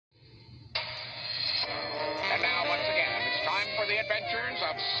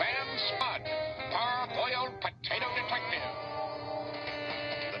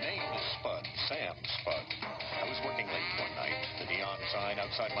sign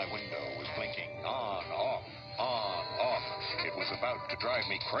outside my window was blinking on, off, on, off. It was about to drive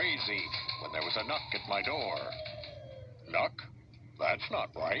me crazy when there was a knock at my door. Knock? That's not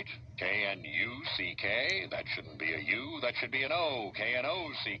right. K-N-U-C-K? That shouldn't be a U. That should be an O.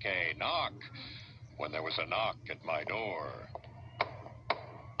 K-N-O-C-K. Knock. When there was a knock at my door.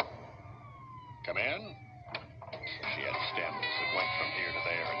 Come in? She had stems that went from here to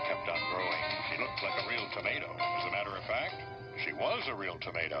there and kept on growing. She looked like a real tomato. As a matter of fact, she was a real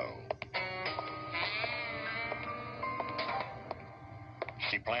tomato.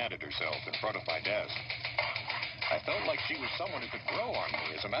 She planted herself in front of my desk. I felt like she was someone who could grow on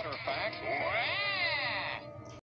me. As a matter of fact...